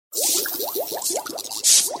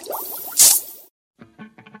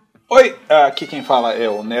Oi, aqui quem fala é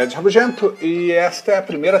o Nerd Rabugento e esta é a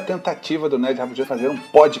primeira tentativa do Nerd Rabugento fazer um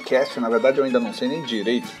podcast. Na verdade eu ainda não sei nem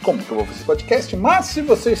direito como que eu vou fazer esse podcast, mas se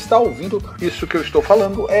você está ouvindo isso que eu estou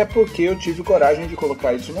falando é porque eu tive coragem de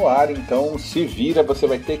colocar isso no ar, então se vira, você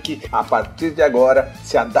vai ter que, a partir de agora,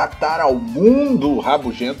 se adaptar ao mundo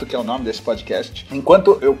rabugento, que é o nome desse podcast.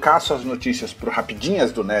 Enquanto eu caço as notícias pro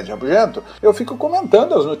Rapidinhas do Nerd Rabugento, eu fico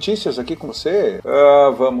comentando as notícias aqui com você.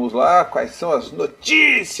 Vamos lá, quais são as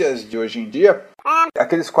notícias de hoje em dia?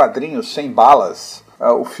 Aqueles quadrinhos sem balas.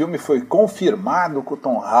 O filme foi confirmado com o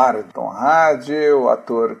Tom Hardy, o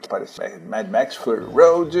ator que apareceu em Mad Max Fury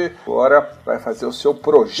Road, agora vai fazer o seu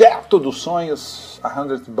projeto dos sonhos,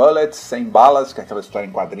 100 Bullets, 100 balas, que é aquela história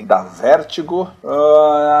em quadrinho da Vertigo.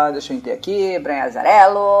 Deixa eu entender aqui, Brian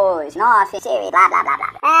Azzarello, Snoff, blá blá blá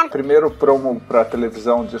blá. Primeiro promo para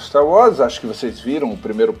televisão de Star Wars, acho que vocês viram o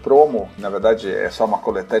primeiro promo, na verdade é só uma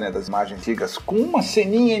coletânea das imagens antigas, com uma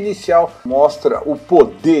ceninha inicial, mostra o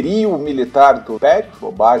poderio militar do Império.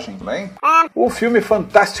 Bobagem também. O filme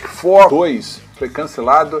Fantastic Four 2 foi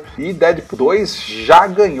cancelado e Deadpool 2 já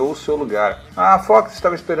ganhou o seu lugar. A Fox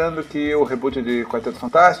estava esperando que o reboot de Quarteto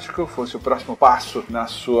Fantástico fosse o próximo passo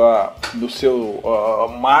no seu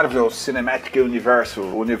Marvel Cinematic Universe,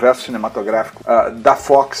 o universo cinematográfico da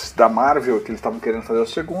Fox, da Marvel, que eles estavam querendo fazer o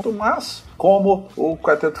segundo, mas como o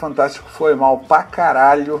Quarteto Fantástico foi mal pra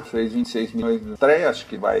caralho, fez 26 milhões de estreia, acho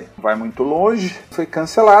que vai muito longe, foi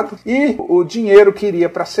cancelado. E o dinheiro que iria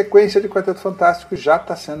pra sequência de Quarteto Fantástico já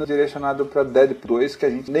está sendo direcionado para Deadpool 2, que a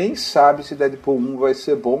gente nem sabe se Deadpool 1 vai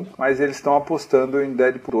ser bom, mas eles estão apostando em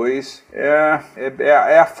Deadpool 2.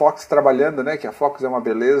 É a Fox trabalhando, né? Que a Fox é uma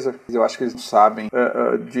beleza, eu acho que eles não sabem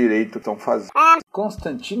direito o que estão fazendo.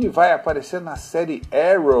 Constantine vai aparecer na série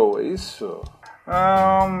Arrow, é isso?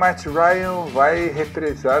 Matt Ryan vai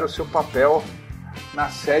reprisar o seu papel na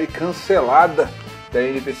série cancelada da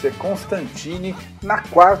NBC Constantine na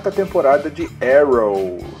 4ª temporada de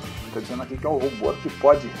Arrow. Tá dizendo aqui que é um robô que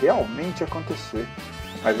pode realmente acontecer,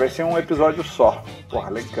 mas vai ser um episódio só. Porra,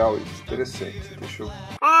 legal isso, interessante. Deixa eu...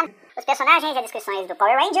 Os personagens e as descrições do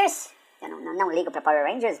Power Rangers. Eu não ligo pra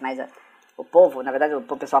Power Rangers, mas o povo, na verdade o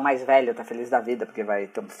pessoal mais velho tá feliz da vida porque vai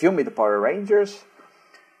ter um filme do Power Rangers.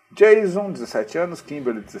 Jason, 17 anos,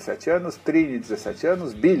 Kimberly, 17 anos, Trini, 17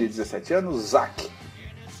 anos, Billy, 17 anos, Zack,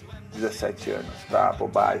 17 anos, tá?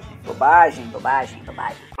 Bobagem.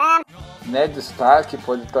 Ned Stark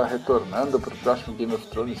pode estar retornando pro próximo Game of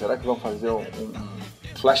Thrones. Será que vão fazer um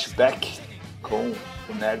flashback com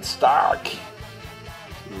o Ned Stark?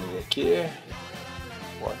 E aqui,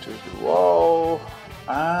 Watchers the Wall.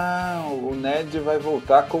 O Ned vai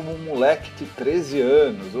voltar como um moleque de 13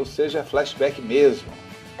 anos, ou seja, é flashback mesmo.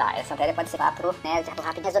 Tá, essa matéria pode ser lá pro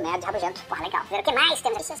Rapidinhas do Nerd Rabugento. Porra, legal. O que mais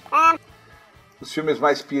temos aqui? Os filmes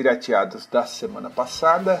mais pirateados da semana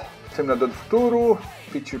passada: Terminador do Futuro,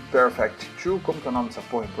 Pitch Perfect 2, como que é o nome dessa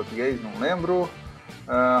porra em português? Não lembro.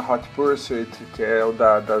 Hot Pursuit, que é o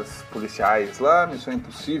das policiais lá. Missão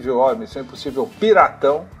Impossível, Missão Impossível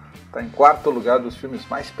Piratão, tá em 4º lugar dos filmes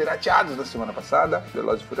mais pirateados da semana passada.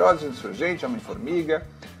 Velozes e Furiosos, Insurgente, Homem-Formiga.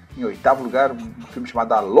 Em 8º lugar, um filme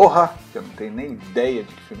chamado Aloha, que eu não tenho nem ideia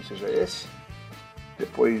de que filme seja esse.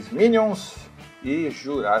 Depois Minions e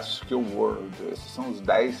Jurassic World. Esses são os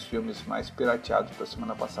 10 filmes mais pirateados da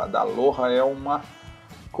semana passada. Aloha é uma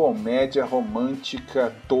comédia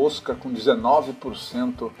romântica tosca com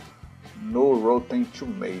 19% no Rotten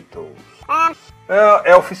Tomatoes.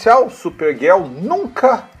 É oficial, Supergirl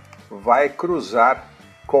nunca vai cruzar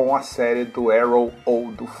com a série do Arrow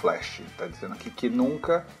ou do Flash. Tá dizendo aqui que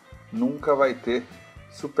nunca vai ter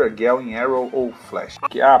Supergirl em Arrow ou Flash.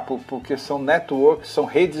 Porque são networks, são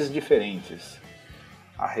redes diferentes.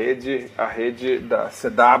 A rede da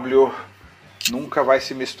CW nunca vai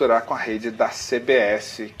se misturar com a rede da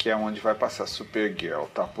CBS, que é onde vai passar Supergirl,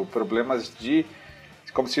 tá? Por problemas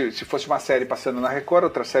como se fosse uma série passando na Record,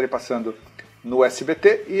 outra série passando no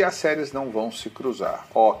SBT, e as séries não vão se cruzar.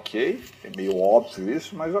 Ok, é meio óbvio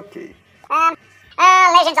isso, mas ok.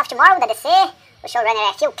 Legends of Tomorrow, da DC. O showrunner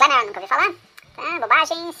é Phil Klanner, nunca ouvi falar.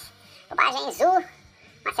 Bobagens, Zoo.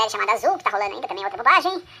 Uma série chamada Zoo, que tá rolando ainda, também é outra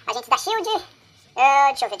bobagem. Agentes da S.H.I.E.L.D.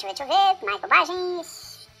 Deixa eu ver, mais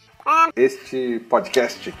bobagens. Este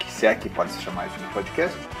podcast, que se é que pode se chamar de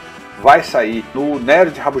podcast, vai sair no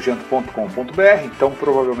nerdrabugento.com.br, então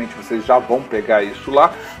provavelmente vocês já vão pegar isso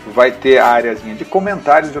lá. Vai ter a areazinha de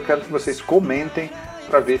comentários, eu quero que vocês comentem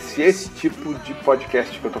para ver se esse tipo de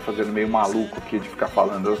podcast que eu estou fazendo meio maluco aqui, de ficar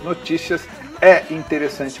falando as notícias, é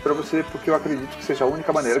interessante para você, porque eu acredito que seja a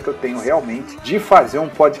única maneira que eu tenho realmente de fazer um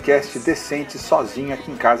podcast decente sozinho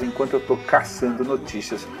aqui em casa, enquanto eu estou caçando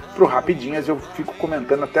notícias pro Rapidinhas. Eu fico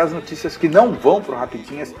comentando até as notícias que não vão pro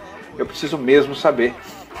Rapidinhas. Eu preciso mesmo saber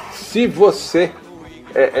se você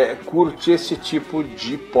curte esse tipo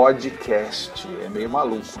de podcast. É meio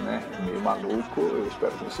maluco, né? É meio maluco. Eu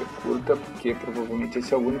espero que você curta, porque provavelmente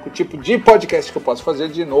esse é o único tipo de podcast que eu posso fazer.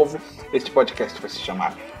 De novo, este podcast vai se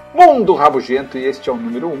chamar Mundo Rabugento, e este é o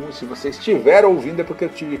número 1. Se você estiver ouvindo é porque eu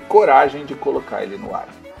tive coragem de colocar ele no ar.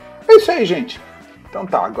 É isso aí, gente. Então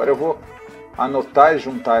tá, agora eu vou anotar e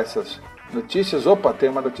juntar essas notícias. Opa, tem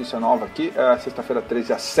uma notícia nova aqui. Sexta-feira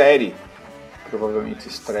 13, a série provavelmente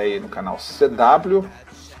estreia no canal CW.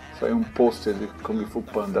 Saiu um pôster de Kung Fu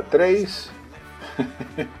Panda 3.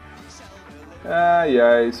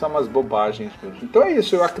 Ai, são umas bobagens mesmo. Então é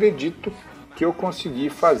isso, eu acredito que eu consegui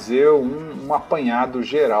fazer um apanhado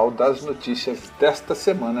geral das notícias desta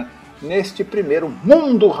semana neste primeiro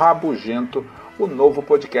Mundo Rabugento, o novo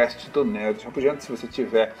podcast do Nerd Rabugento. Se você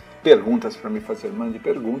tiver perguntas para me fazer, mande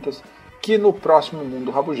perguntas, que no próximo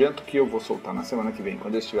Mundo Rabugento, que eu vou soltar na semana que vem,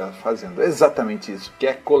 quando eu estiver fazendo exatamente isso, que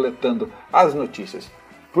é coletando as notícias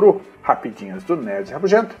pro Rapidinhas do Nerd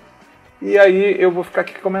Rabugento, e aí eu vou ficar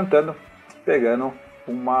aqui comentando, pegando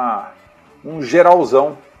um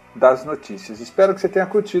geralzão das notícias. Espero que você tenha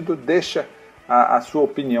curtido. Deixa a sua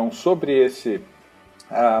opinião sobre esse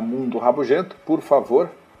Mundo Rabugento, por favor,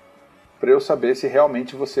 para eu saber se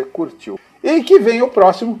realmente você curtiu. E que venha o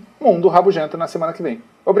próximo Mundo Rabugento na semana que vem.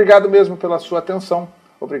 Obrigado mesmo pela sua atenção.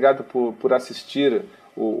 Obrigado por assistir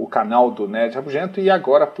o canal do Nerd Rabugento e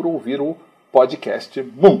agora por ouvir o podcast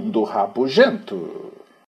Mundo Rabugento.